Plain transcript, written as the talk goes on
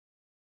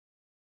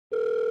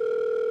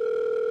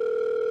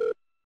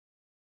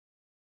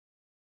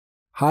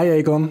Hi,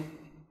 Egon.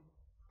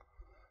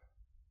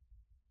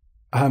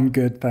 I'm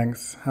good,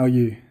 thanks. How are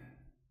you?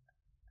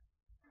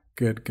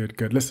 Good, good,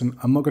 good. Listen,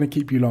 I'm not going to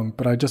keep you long,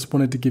 but I just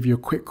wanted to give you a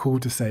quick call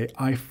to say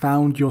I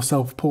found your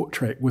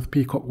self-portrait with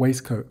peacock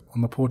waistcoat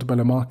on the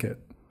Portobello Market.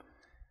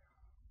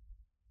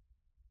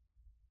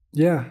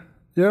 Yeah,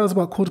 it was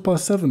about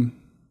 7:15.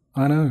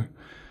 I know.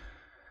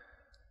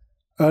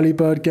 Early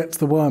bird gets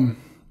the worm.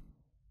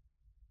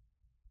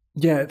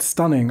 Yeah, it's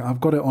stunning.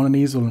 I've got it on an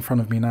easel in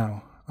front of me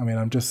now. I mean,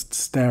 I'm just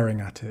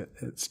staring at it.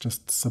 It's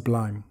just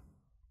sublime.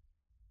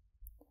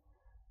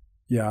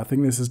 Yeah, I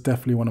think this is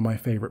definitely one of my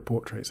favourite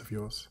portraits of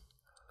yours.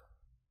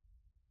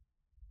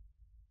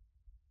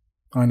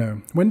 I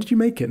know. When did you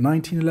make it?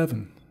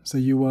 1911. So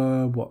you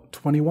were, what,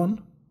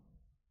 21?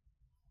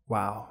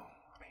 Wow.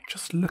 I mean,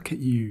 just look at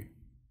you.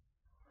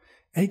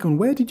 Egon,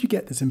 where did you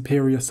get this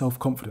imperious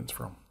self-confidence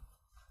from?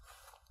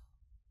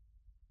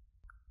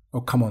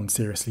 Oh, come on,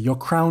 seriously. You're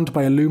crowned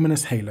by a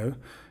luminous halo.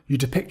 You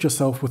depict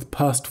yourself with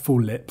pursed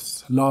full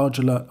lips, large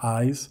alert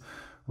eyes,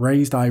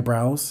 raised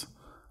eyebrows,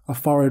 a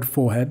furrowed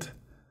forehead,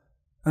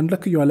 and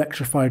look at your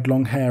electrified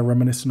long hair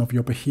reminiscent of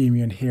your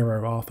bohemian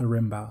hero Arthur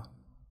Rimbaud.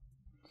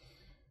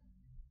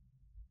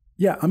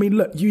 Yeah, I mean,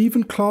 look, you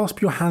even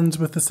clasp your hands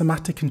with the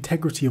somatic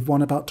integrity of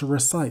one about to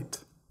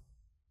recite.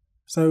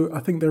 So I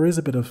think there is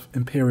a bit of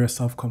imperious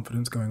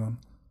self-confidence going on.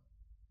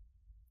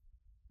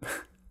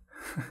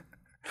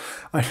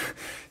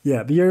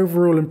 Yeah, the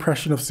overall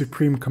impression of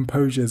supreme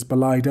composure is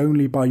belied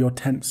only by your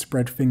tense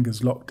spread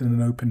fingers locked in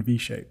an open V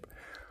shape.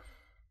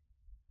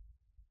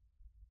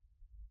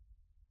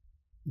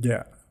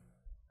 Yeah.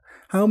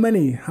 How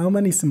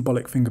many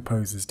symbolic finger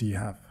poses do you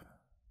have?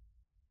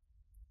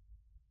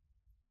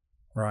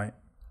 Right.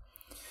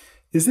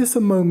 Is this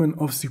a moment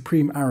of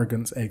supreme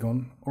arrogance,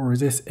 Egon, or is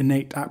this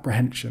innate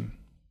apprehension?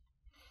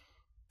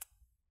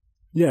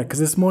 Yeah, because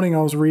this morning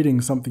I was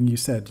reading something you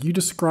said. You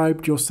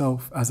described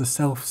yourself as a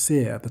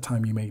self-seer at the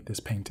time you made this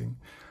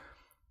painting.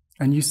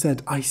 And you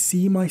said, I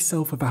see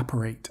myself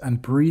evaporate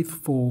and breathe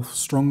forth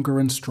stronger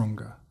and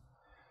stronger.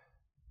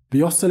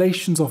 The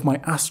oscillations of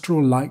my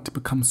astral light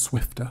become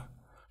swifter,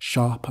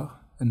 sharper,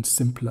 and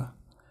simpler.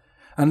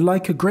 And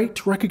like a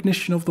great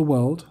recognition of the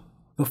world,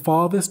 the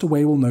farthest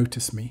away will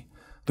notice me,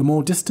 the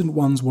more distant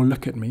ones will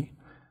look at me,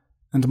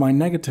 and my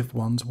negative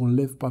ones will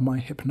live by my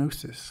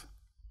hypnosis.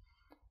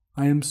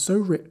 I am so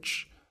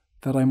rich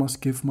that I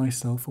must give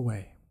myself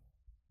away.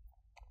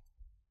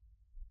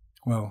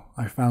 Well,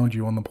 I found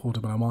you on the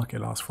Portobello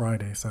Market last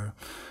Friday, so...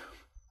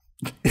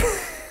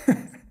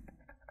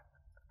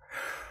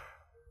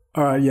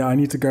 Alright, yeah, I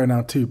need to go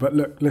now too. But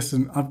look,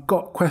 listen, I've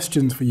got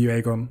questions for you,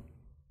 Egon.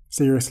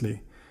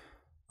 Seriously.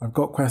 I've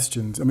got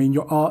questions. I mean,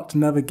 your art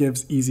never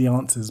gives easy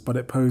answers, but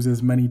it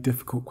poses many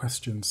difficult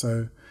questions.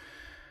 So,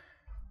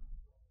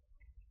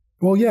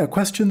 well, yeah,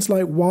 questions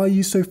like, why are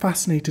you so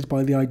fascinated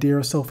by the idea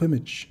of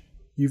self-image?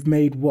 You've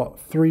made, what,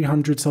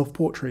 300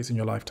 self-portraits in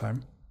your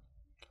lifetime?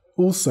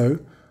 Also,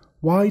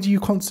 why do you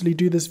constantly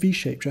do this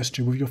V-shaped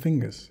gesture with your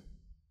fingers?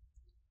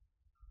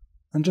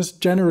 And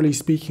just generally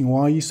speaking,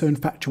 why are you so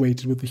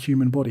infatuated with the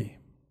human body?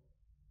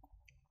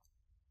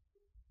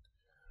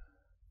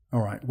 All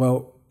right,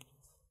 well,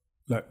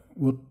 look,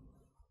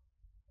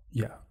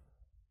 yeah.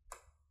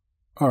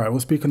 All right, we'll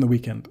speak on the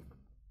weekend.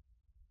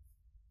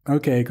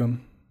 Okay,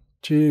 Egon.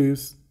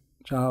 Tschüss.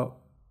 Ciao.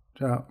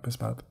 Ciao. Bis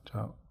bald.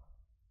 Ciao.